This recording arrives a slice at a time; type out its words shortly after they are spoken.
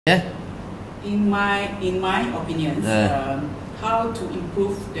Yeah. In my opinions, how to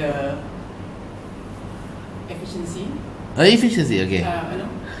improve the efficiency. Efficiency, okay.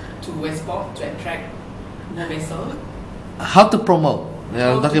 To Westport to attract more vessels. How to promote?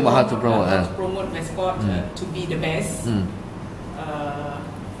 I'm talking about how to promote. How to promote Westport to be the best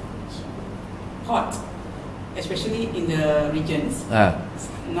port, especially in the regions.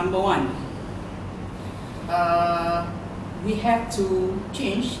 Number one, we have to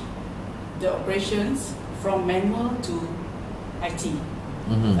change the operations from manual to IT.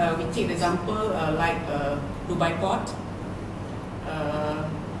 We take the example like Dubai Port,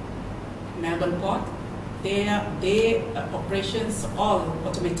 Melbourne Port. Their operations all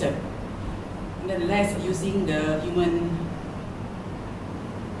automated, and then less using the human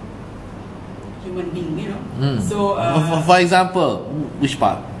being, So, for example, which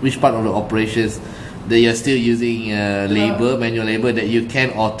part of the operations that you're still using manual labor that you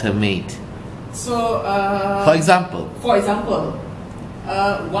can automate? So, for example,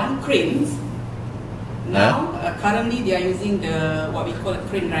 one crane. Now, currently they are using what we call a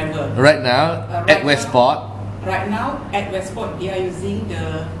crane driver. Right now, at Westport. Right now, at Westport, they are using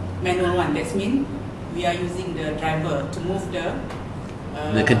the manual one. That means we are using the driver to move the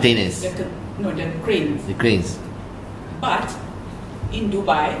containers. The cranes. The cranes. But in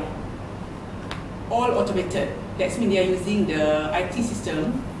Dubai, all automated. That means they are using the IT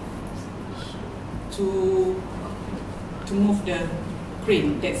system to move the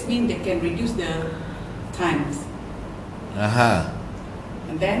crane. That means they can reduce the times.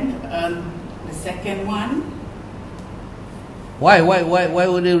 And then the second one. Why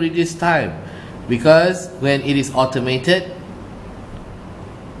would they reduce time? Because when it is automated.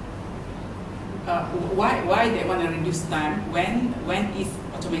 Why they want to reduce time when it's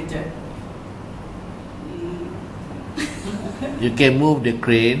automated? You can move the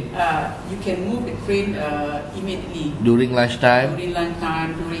crane. You can move the crane immediately. During lunchtime.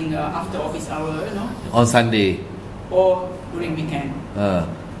 During after office hour, On Sunday. Or during weekend.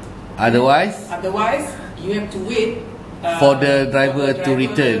 Otherwise, you have to wait for the driver to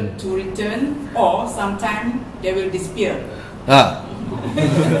return. Or sometimes they will disappear.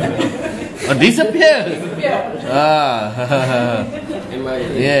 Disappear.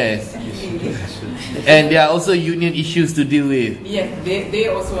 Yes. And there are also union issues to deal with. Yes, they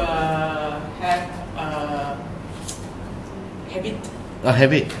also have habit.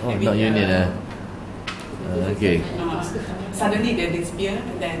 Habit? Not union. Okay. Suddenly they disappear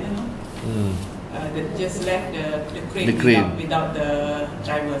and then they just left the crane. Without the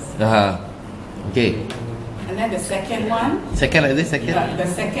drivers. Okay. And then the second one. The second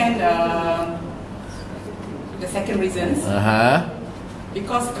reasons.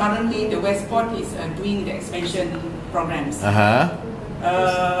 Because currently the Westport is doing the expansion programs.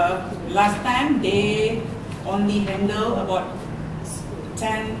 Last time they only handle about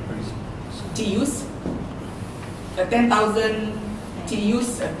 10 TUs, 10,000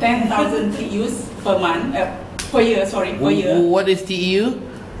 TUs, 10,000 TUs per month, per year. What is TEU?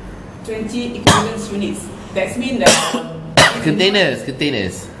 20 equivalence units. That means that containers.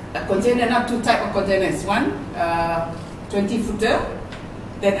 Container, not two type of containers. One 20 footer,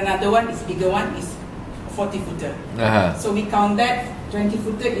 then another one is bigger one is 40 footer. So we count that 20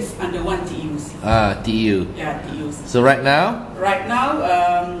 footer is under 1 TUs. TEU. Yeah, TUs. So right now,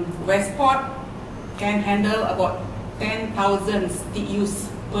 Westport can handle about 10,000 TUs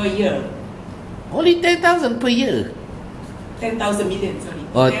per year. Only 10,000 per year. 10,000 million, sorry.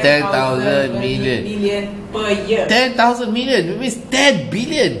 10,000 million per year. 10,000 million, it means 10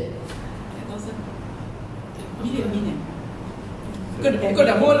 billion. 10,000 million. Got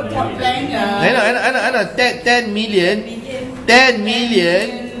the whole port plan. I know. 10 million. 10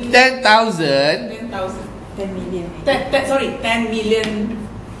 million. 10,000. 10 million. 10 million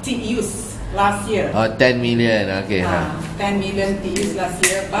TUs last year. 10 million. Okay. 10 million TUs last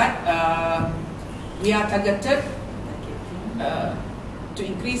year, but we are targeted to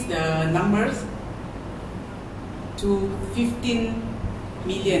increase the numbers to 15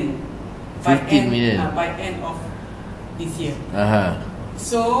 million by end of this year.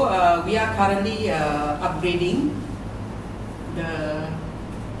 So we are currently upgrading the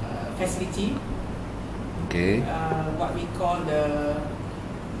facility. Okay. What we call the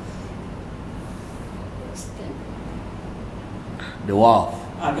wharf.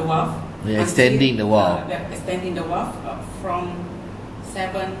 The wharf. We are extending the wharf. Extending the wharf from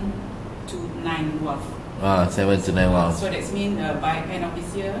 7 to 9 wharf. 7 to 9 wharf. So that means by end of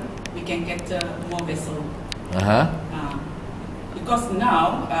this year we can get more vessel. Because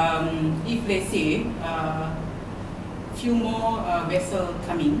now, if they say few more vessel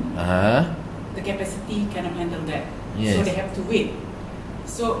coming, the capacity cannot handle that. Yes. So they have to wait.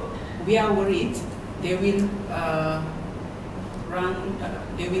 So we are worried they will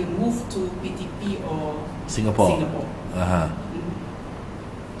they will move to PTP or Singapore.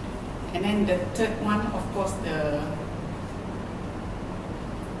 And then the third one, of course, the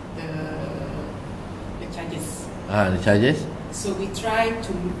charges. The charges. So we try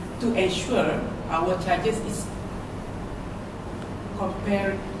to ensure our charges is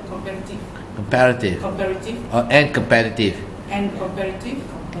comparative And competitive.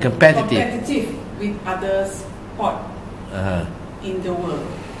 Competitive with other port in the world.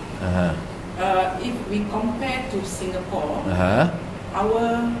 If we compare to Singapore,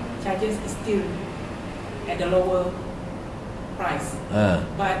 our charges is still at a lower price,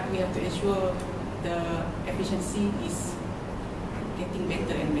 but we have to ensure the efficiency is getting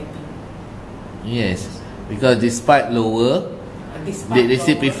better and better. Yes, because despite lower, they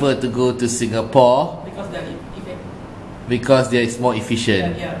still prefer to go to Singapore because there is more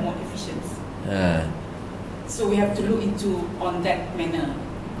efficient. Yeah, more efficient. So we have to look into on that manner.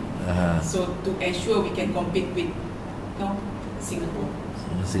 So to ensure we can compete with Singapore.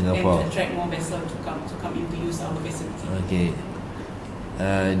 And attract more vessels to come in to use our facility. Okay.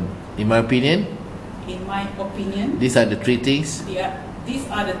 In my opinion, these are the three things. These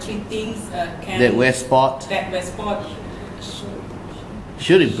are the three things that Westport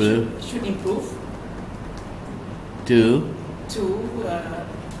should improve to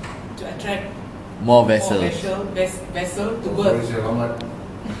attract more vessels to work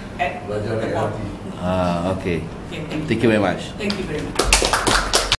at the port. Okay. Thank you very much. Thank you very much.